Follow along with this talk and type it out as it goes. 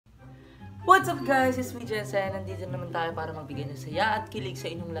What's up guys? It's me Jenzen. Nandito naman tayo para magbigay ng saya at kilig sa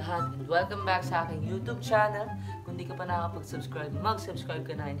inyong lahat. And welcome back sa aking YouTube channel. Kung di ka pa nakakapag-subscribe, mag-subscribe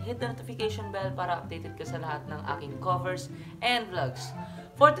ka na and hit the notification bell para updated ka sa lahat ng aking covers and vlogs.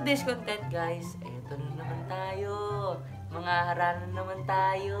 For today's content guys, eto na naman tayo. Mga harana naman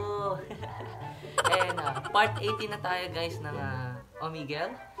tayo. And part 18 na tayo guys ng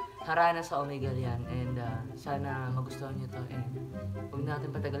Omegle. Harana sa Omegle yan. And sana magustuhan nyo to. And huwag natin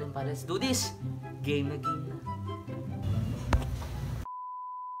patagalin pa. Let's do this! Game na game na.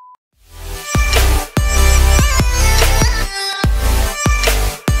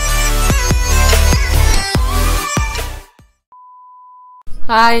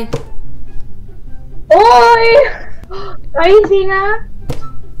 Hi! Oi! Are you singing?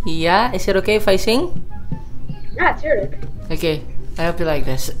 Yeah? Is it okay if I sing? Yeah, sure. Okay. I hope you like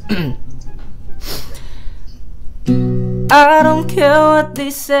this. I don't care what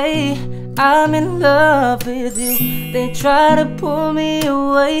they say, I'm in love with you. They try to pull me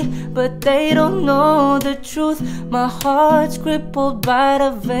away, but they don't know the truth. My heart's crippled by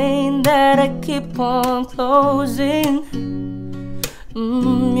the vein that I keep on closing.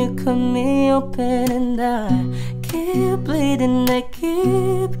 You cut me open and I keep bleeding, I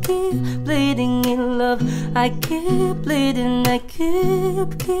keep bleeding in love. I keep bleeding, I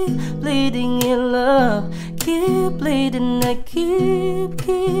keep bleeding in love. Keep bleeding, I keep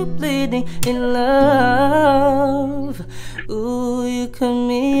bleeding in love. Ooh, you cut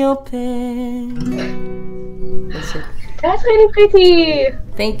me open. That's it. That's really pretty.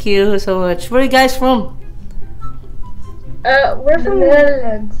 Thank you so much. Where are you guys from? We're from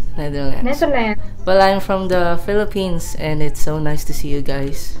Netherlands. Netherlands. Well, I'm from the Philippines, and it's so nice to see you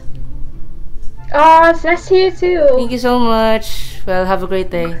guys. Oh, it's nice to see you too. Thank you so much. Well, have a great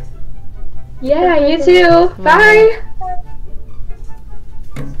day. Yeah, you too. Bye.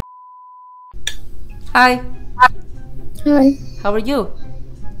 Hi. Hi. How are you?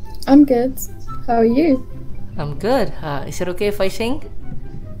 I'm good. How are you? I'm good. Is it okay if I sing?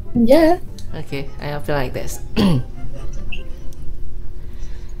 Yeah. Okay, I hope you like this.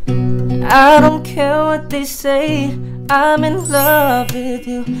 I don't care what they say, I'm in love with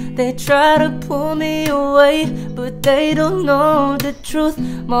you. They try to pull me away, but they don't know the truth.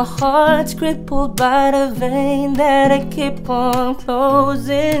 My heart's crippled by the vein that I keep on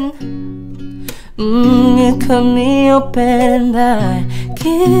closing. You cut me open and I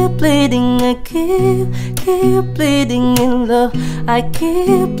keep bleeding, I keep bleeding in love. I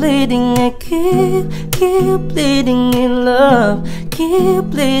keep bleeding, I keep bleeding in love. Keep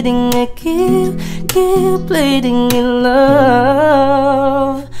bleeding, I keep bleeding in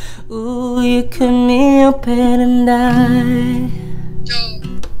love. Ooh, you cut me open and I...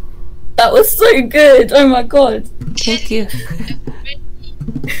 That was so good. Oh my god. Thank you.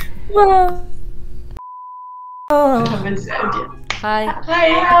 Wow. Oh. Hi. Hi.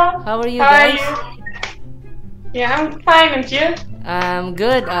 How are you How are guys? you? Yeah, I'm fine, and you? I'm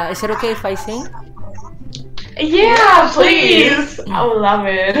good. Is it okay if I sing? Yeah, please. I would love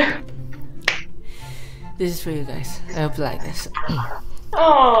it. This is for you guys. I hope you like this.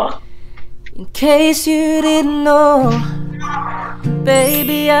 Oh. In case you didn't know,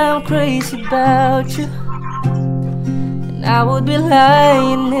 baby, I'm crazy about you. And I would be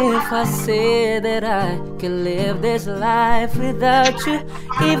lying if I said that I could live this life without you.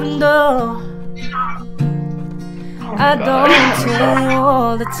 Even though I don't tell you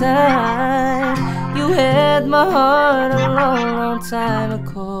all the time, you had my heart a long time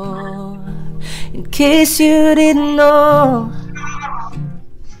ago. In case you didn't know.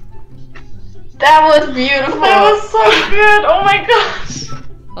 That was beautiful. That was so good. Oh my gosh.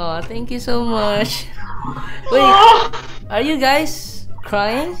 Oh, thank you so much. Wait, are you guys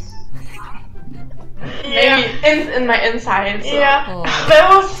crying? Yeah. Maybe in my inside. So. Yeah. Oh.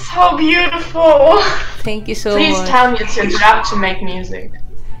 That was so beautiful. Thank you so Please much. tell me it's your job to make music.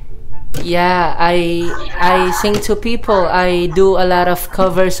 Yeah, I sing to people. I do a lot of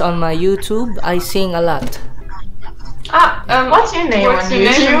covers on my YouTube. I sing a lot. What's your name on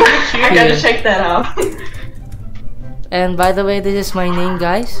YouTube? I gotta check that out. And by the way, this is my name,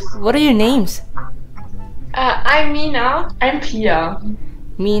 guys. What are your names? I'm Mina. I'm Pia.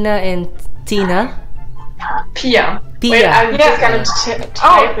 Mina and Tina. Pia. Pia. Wait, I'm just gonna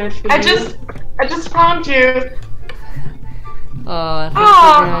type it for you. I just found you. Oh, thank you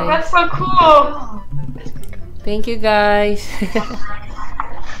Oh, guys. that's so cool. Thank you guys.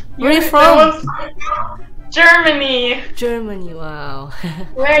 Where are you That from? was Germany. Germany, wow.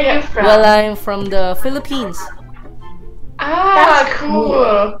 Where are you from? Well, I'm from the Philippines. Ah, that's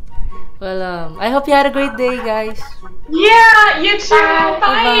cool. Well, I hope you had a great day, guys. Yeah, you too. Bye.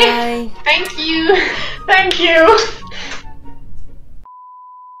 Bye-bye. Thank you. Thank you.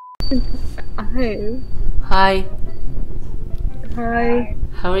 Hi. Hi. Hi.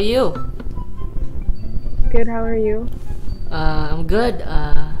 How are you? Good, how are you? I'm good.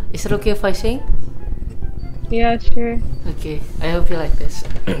 Is it okay if I sing? Yeah, sure. Okay, I hope you like this.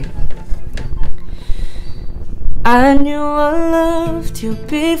 I knew I loved you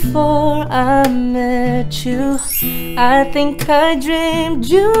before I met you. I think I dreamed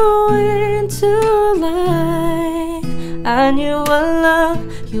you into life. I knew I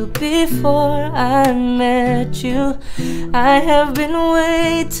loved you before I met you. I have been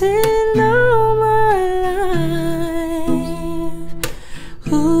waiting all my life.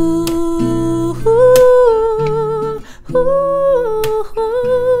 Ooh, ooh, ooh, ooh, ooh.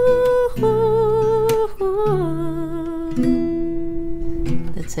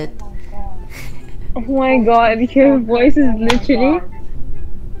 That's it. Oh my god, your voice is literally...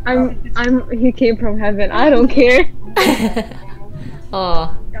 he came from heaven. I don't care.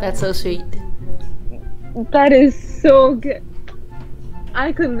 Oh, that's so sweet. That is so good.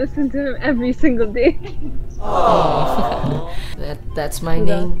 I could listen to him every single day. That's my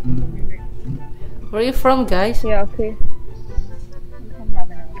name. Where are you from, guys? Yeah, okay.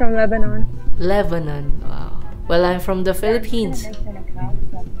 From Lebanon. Lebanon. Wow. Well, I'm from the Philippines.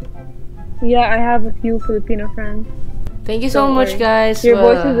 Yeah, I have a few Filipino friends. Thank you so Don't much, worry. guys. Your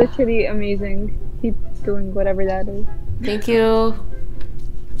voice is literally amazing. Keep doing whatever that is. Thank you.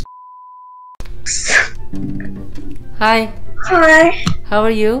 Hi. Hi, How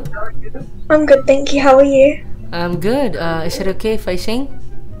are you? I'm good, thank you. How are you? I'm good. Is it okay if I sing?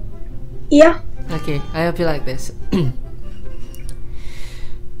 Yeah. Okay, I hope you like this. In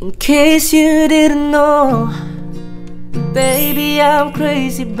case you didn't know, baby, I'm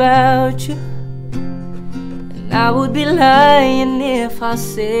crazy about you. And I would be lying if I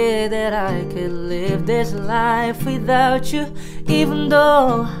said that I could live this life without you. Even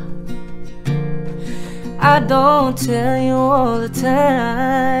though I don't tell you all the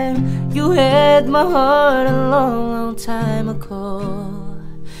time, you had my heart a long, long time ago.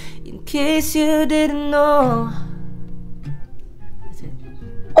 In case you didn't know. That's it.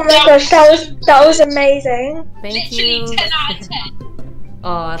 Oh my gosh, that was amazing. Thank you.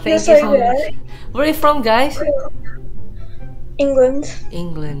 Oh, You're thank so you so much. good. Where are you from, guys? England.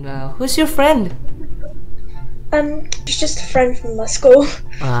 England. Wow. Who's your friend? She's just a friend from my school.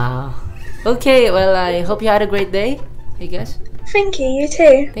 Wow. Okay, well, I hope you had a great day, I guess. Thank you, you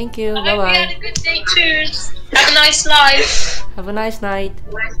too. Thank you. I hope you Bye-bye. had a good day too. Have a nice life. Have a nice night.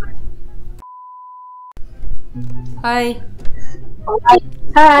 Hi.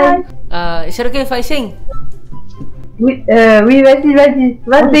 Hi. Is it okay if I sing? Oui, oui, vas-y.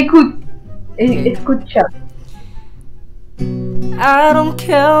 Va, t'écoute. Okay. Écoute ça. I don't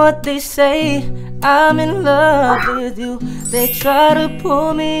care what they say, I'm in love with you. They try to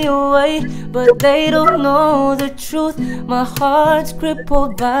pull me away, but they don't know the truth. My heart's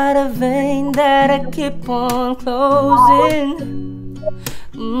crippled by the vein that I keep on closing.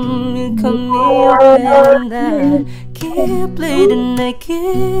 You cut me open and I keep bleeding, I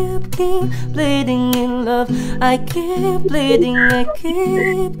keep bleeding in love. I keep bleeding, I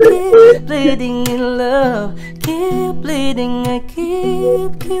keep bleeding in love. Keep bleeding, I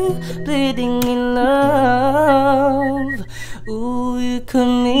keep bleeding in love. Ooh, you cut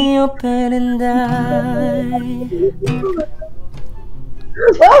me open and die.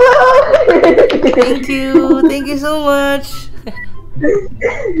 Thank you so much.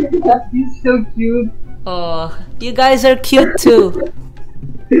 He's so cute. Oh, you guys are cute too.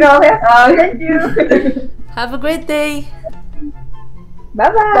 Thank you. Have a great day.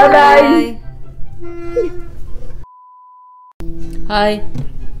 Bye-bye. Bye. Hi.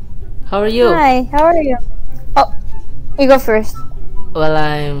 How are you? Hi, how are you? Oh, you go first. Well,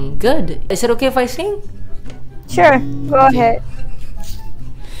 I'm good. Is it okay if I sing? Sure, go ahead.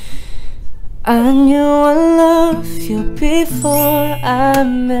 I knew I loved you before I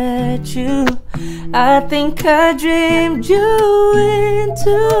met you. I think I dreamed you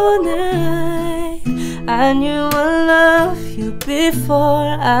into night. I knew I loved you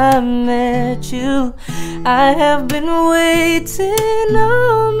before I met you. I have been waiting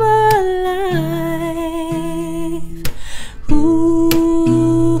all my life.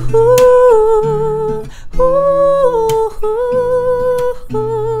 Ooh, ooh, ooh,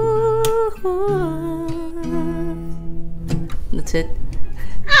 That's it.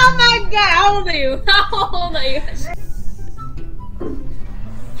 Oh my god, how old are you? How old are you?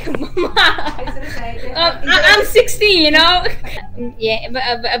 I'm 16, you know? Yeah, but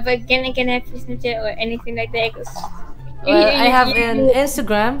can I have or anything like that? Well, I have an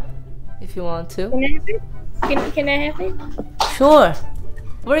Instagram. if you want to. Can I have it? Can I have it? Sure.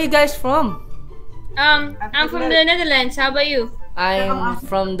 Where are you guys from? I'm from the Netherlands. How about you? I'm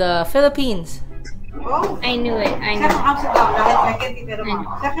from the Philippines. I knew it. I knew.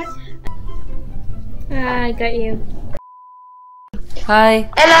 I got you. Hi.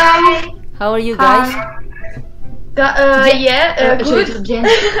 Hello. How are you guys? Yeah, good.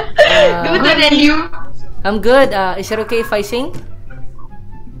 Good, and you? I'm good. Is it okay if I sing?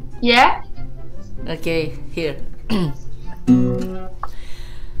 Yeah. Okay, here.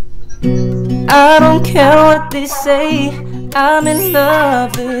 I don't care what they say, I'm in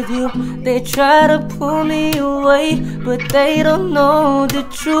love with you. They try to pull me away, but they don't know the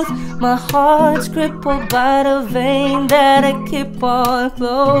truth. My heart's crippled by the vein that I keep on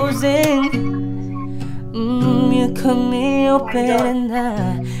closing. You cut me open and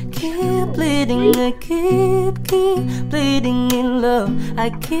I keep bleeding, I keep bleeding in love. I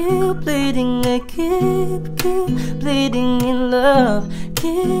keep bleeding, I keep bleeding in love.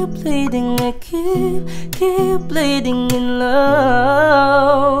 Keep bleeding, I keep bleeding in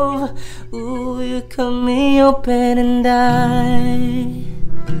love. Ooh, you cut me open and I.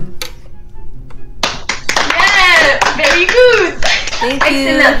 Yeah, very good. Thank you.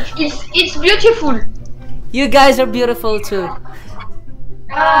 Excellent. It's beautiful. You guys are beautiful too.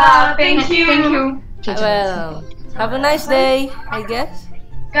 Thank you. Thank you. Well, have a nice day, I guess.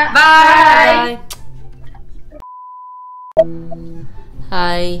 Bye. Bye.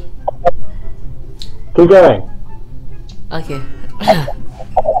 Hi. Keep going. Okay.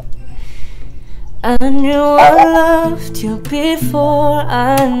 I knew I loved you before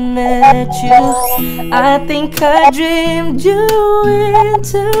I met you. I think I dreamed you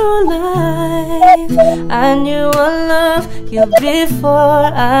into life. I knew I loved you before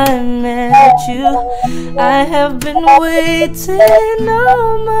I met you. I have been waiting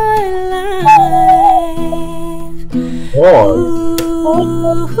all my life.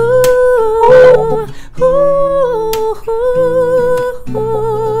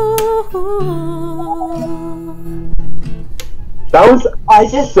 That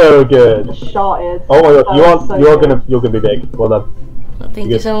was so good. Shorted. Oh my god, you're gonna be big. Well done. Thank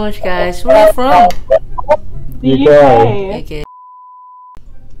you so much, guys. Where are you from? UK. Okay.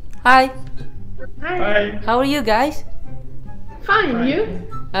 Hi. Hi. How are you guys? Fine, you?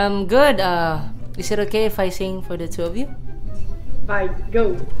 I'm good. Is it okay if I sing for the two of you? Bye,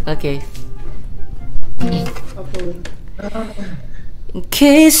 go. Okay. In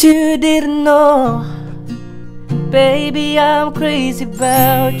case you didn't know, baby, I'm crazy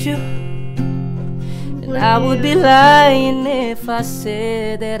about you. And I would be lying if I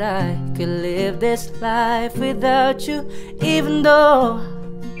said that I could live this life without you. Even though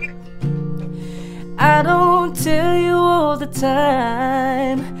I don't tell you all the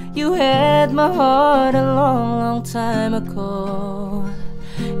time, you had my heart a long, long time ago.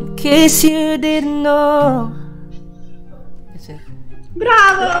 In case you didn't know. That's it.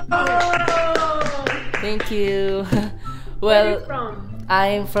 Bravo! Thank you. Where are you Well, from?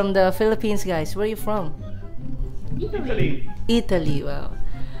 I'm from the Philippines, guys. Where are you from? Italy. Italy. Wow.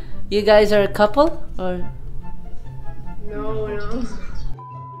 You guys are a couple or? No.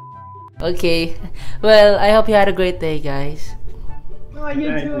 Okay. Well, I hope you had a great day, guys. Oh,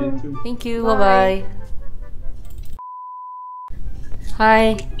 you too. Thank you. Bye. Bye-bye.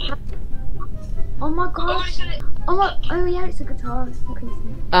 Hi. Oh my gosh. Oh yeah, it's a guitar. Okay.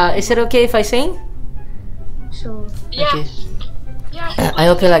 Is it okay if I sing? Sure. Okay. I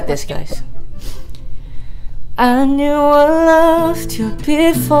hope you like this, guys. I knew I loved you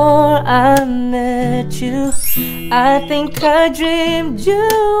before I met you. I think I dreamed you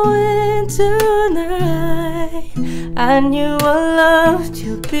into life. I knew I loved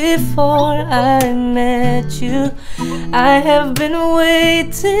you before I met you. I have been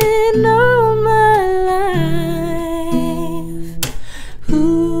waiting all my life.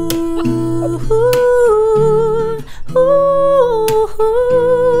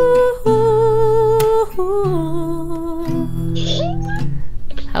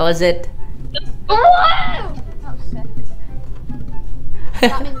 How was it? That was sick.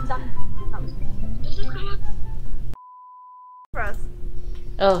 That means that was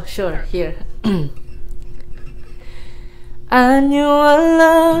Oh, sure, here. I knew I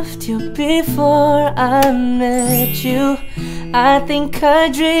loved you before I met you. I think I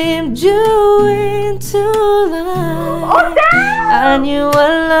dreamed you into life. I knew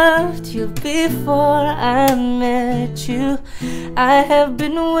I loved you before I met you. I have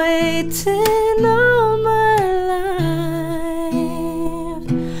been waiting all my life.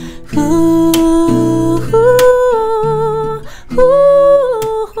 Ooh, ooh, ooh, ooh.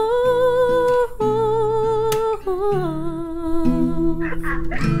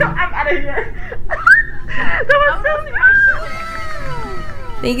 right here. That was so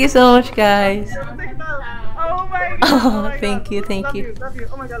Thank you so much, guys. Oh my god. Oh, thank you, thank Love you. you. Love you.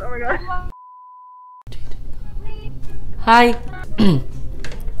 Oh my god. Oh my god. Hi.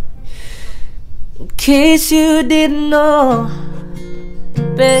 In case you didn't know,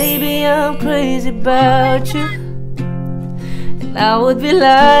 baby, I'm crazy about you. And I would be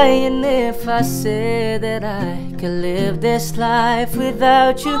lying if I said that I could live this life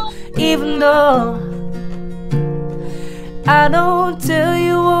without you. Even though I don't tell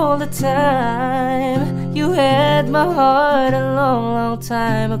you all the time, you had my heart a long, long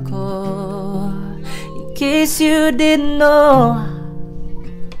time ago. In case you didn't know.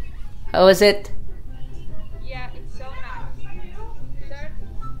 How was it? Yeah, it's so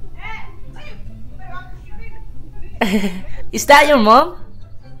nice. Is that your mom?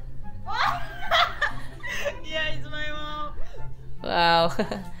 Yeah, it's my mom. Wow.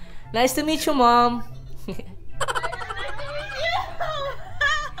 Nice to meet you, mom.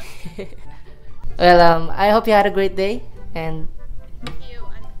 Well, I hope you had a great day and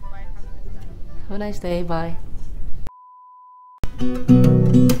have a nice day. Bye.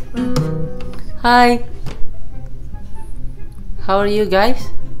 Hi. How are you guys?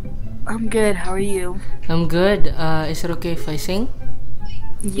 I'm good. How are you? I'm good. Is it okay if I sing?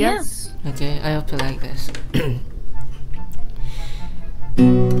 Yes. Okay, I hope you like this.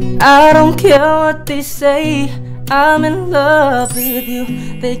 I don't care what they say, I'm in love with you.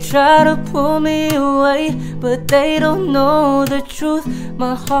 They try to pull me away, but they don't know the truth.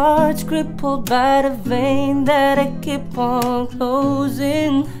 My heart's crippled by the vein that I keep on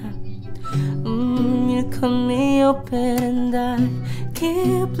closing. You cut me open and I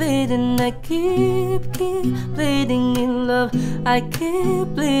keep bleeding. I keep bleeding in love. I keep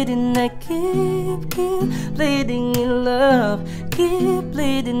bleeding. I keep bleeding in love. Keep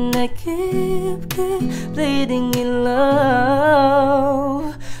bleeding. I keep bleeding in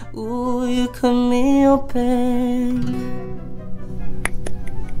love. Ooh, you cut me open.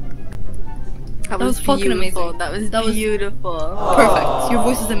 That was fucking amazing. That was beautiful. Perfect. Your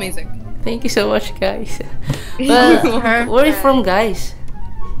voice is amazing. Thank you so much, guys. Well, where are you from, guys?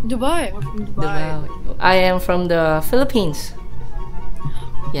 Dubai. Dubai. I am from the Philippines.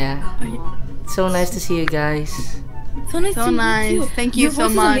 Yeah. It's so nice to see you guys. So nice to meet you. Thank you so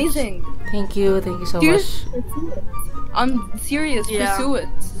much. Your voice is amazing. Thank you so much. I'm serious. Pursue it.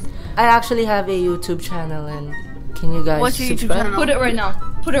 I actually have a YouTube channel, and can you guys What's your YouTube subscribe? channel? Put it right now.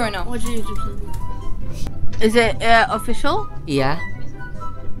 Put it right now. What's your YouTube channel? Is it official? Yeah.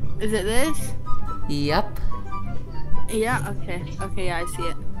 Is it this? Yep. Yeah. Okay. Okay. Yeah, I see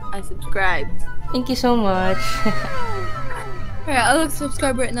it. I subscribed. Thank you so much. Alright, I'll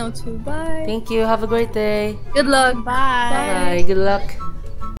subscribe right now too. Bye. Thank you. Have a great day. Good luck. Bye. Bye. Good luck.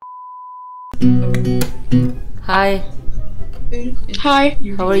 Hi. Hi.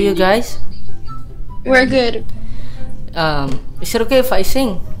 How are you guys? We're good. Is it okay if I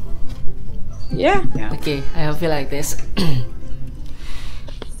sing? Yeah. Okay, I hope you like this.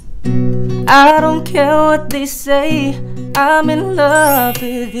 I don't care what they say, I'm in love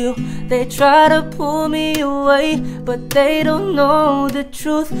with you. They try to pull me away, but they don't know the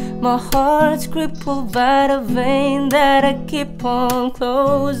truth. My heart's crippled by the vein that I keep on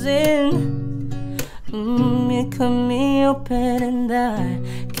closing. You cut me open and I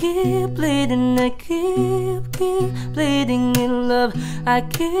keep bleeding. I keep bleeding in love. I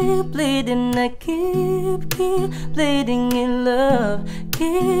keep bleeding. I keep bleeding in love.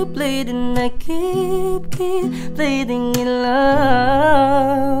 Keep bleeding. I keep bleeding in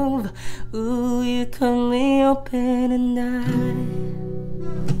love. Ooh, you cut me open and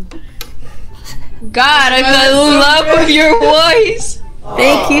God, I'm in love with your voice.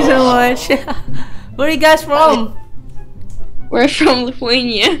 Thank you so much. Where are you guys from? We're from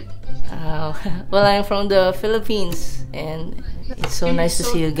Lithuania. Oh, well, I'm from the Philippines, and it's so nice to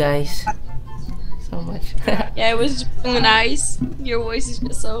see you guys. So much. Yeah, it was really nice. Your voice is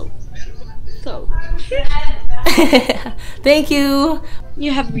just so. Thank you.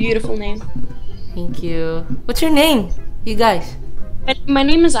 You have a beautiful name. Thank you. What's your name, you guys? My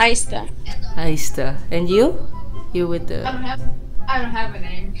name is Aista. Aista. And you? You with the... I don't have a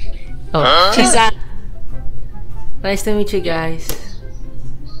name. Oh. She's Nice to meet you guys.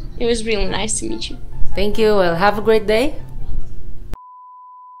 It was really nice to meet you. Thank you. Well, have a great day.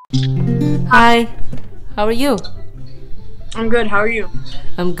 Hi. How are you? I'm good. How are you?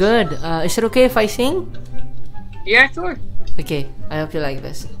 I'm good. Is it okay if I sing? Yeah, sure. Okay, I hope you like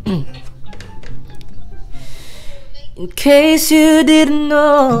this. In case you didn't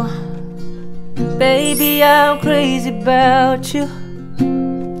know, baby, I'm crazy about you.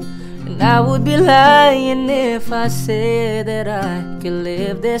 I would be lying if I said that I could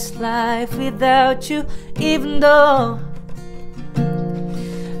live this life without you, even though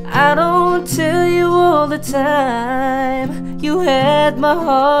I don't tell you all the time. You had my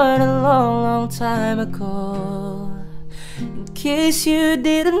heart a long, long time ago. In case you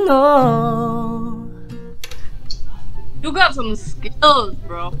didn't know. You got some skills,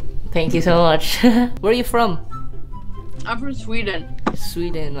 bro. Thank you so much. Where are you from? I'm from Sweden.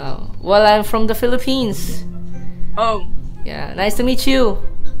 Sweden, wow. Well, I'm from the Philippines. Oh. Yeah, nice to meet you.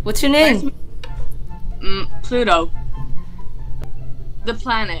 What's your name? Pluto. The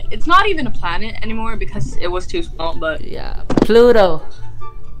planet. It's not even a planet anymore because it was too small, but... Yeah, Pluto.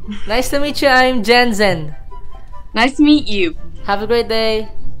 Nice to meet you, I'm Jenzen. Nice to meet you. Have a great day.